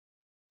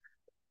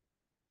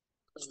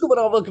What's going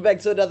on? Welcome back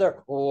to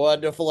another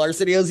wonderful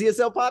Arsenio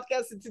ZSL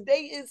podcast. And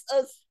today is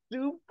a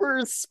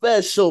super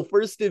special.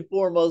 First and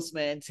foremost,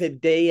 man,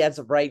 today, as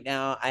of right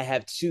now, I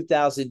have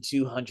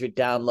 2,200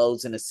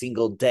 downloads in a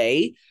single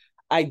day.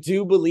 I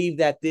do believe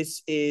that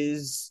this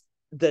is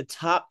the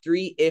top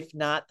three, if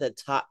not the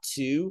top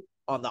two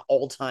on the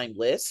all time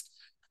list.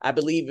 I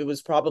believe it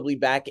was probably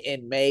back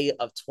in May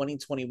of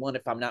 2021,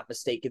 if I'm not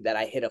mistaken, that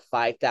I hit a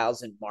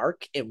 5,000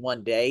 mark in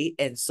one day.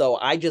 And so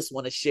I just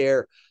want to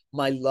share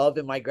my love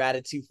and my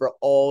gratitude for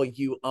all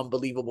you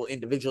unbelievable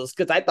individuals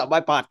because I thought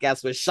my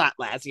podcast was shot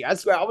last year. I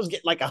swear I was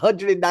getting like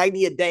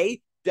 190 a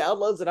day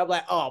downloads, and I'm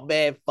like, oh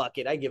man, fuck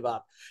it, I give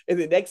up. And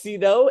the next thing you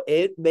know,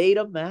 it made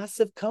a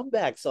massive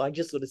comeback. So I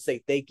just want to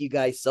say thank you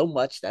guys so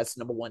much. That's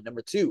number one.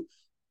 Number two,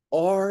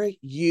 are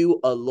you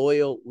a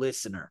loyal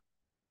listener?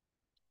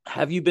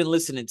 Have you been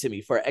listening to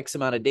me for X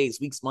amount of days,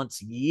 weeks,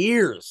 months,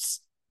 years?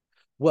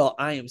 Well,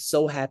 I am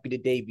so happy to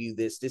debut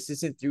this. This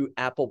isn't through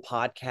Apple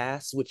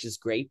Podcasts, which is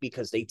great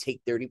because they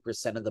take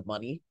 30% of the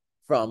money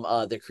from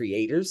the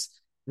creators.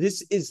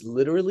 This is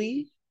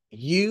literally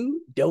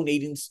you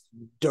donating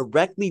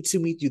directly to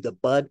me through the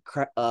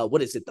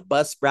the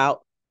Buzzsprout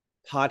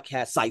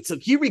podcast site. So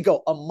here we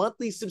go, a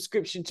monthly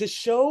subscription to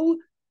show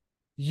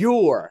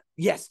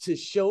to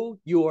show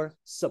your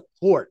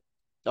support.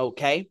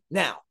 Okay.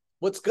 Now,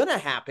 what's going to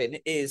happen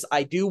is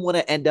I do want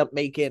to end up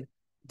making,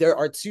 there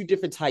are two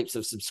different types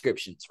of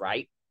subscriptions,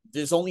 right?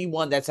 There's only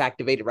one that's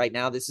activated right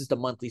now. This is the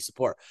monthly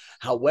support.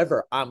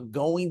 However, I'm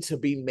going to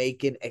be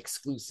making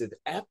exclusive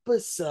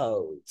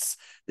episodes.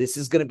 This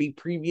is going to be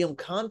premium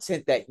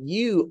content that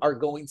you are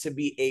going to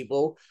be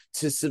able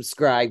to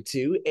subscribe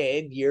to,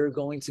 and you're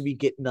going to be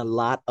getting a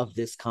lot of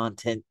this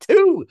content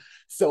too.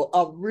 So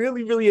I'm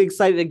really, really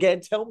excited.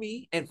 Again, tell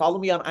me and follow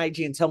me on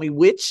IG and tell me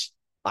which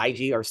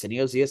IG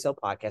Arsenio ZSL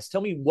podcast.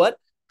 Tell me what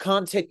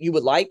content you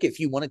would like if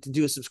you wanted to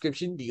do a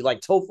subscription. Do you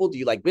like TOEFL? Do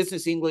you like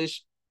business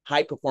English?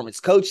 High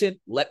performance coaching?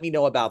 Let me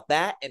know about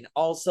that. And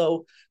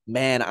also,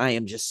 man, I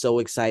am just so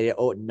excited.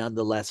 Oh,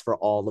 nonetheless, for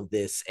all of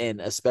this,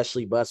 and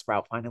especially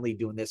Buzzsprout finally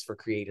doing this for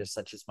creators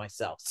such as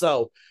myself.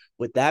 So,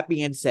 with that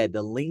being said,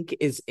 the link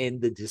is in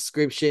the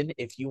description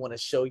if you want to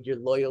show your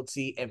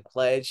loyalty and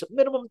pledge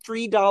minimum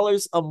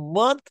 $3 a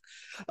month.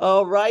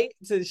 All right,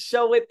 to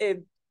show it.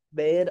 And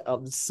man,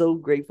 I'm so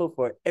grateful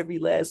for every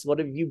last one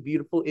of you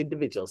beautiful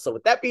individuals. So,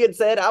 with that being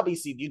said, I'll be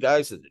seeing you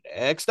guys in the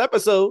next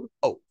episode.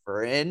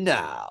 Over and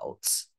out.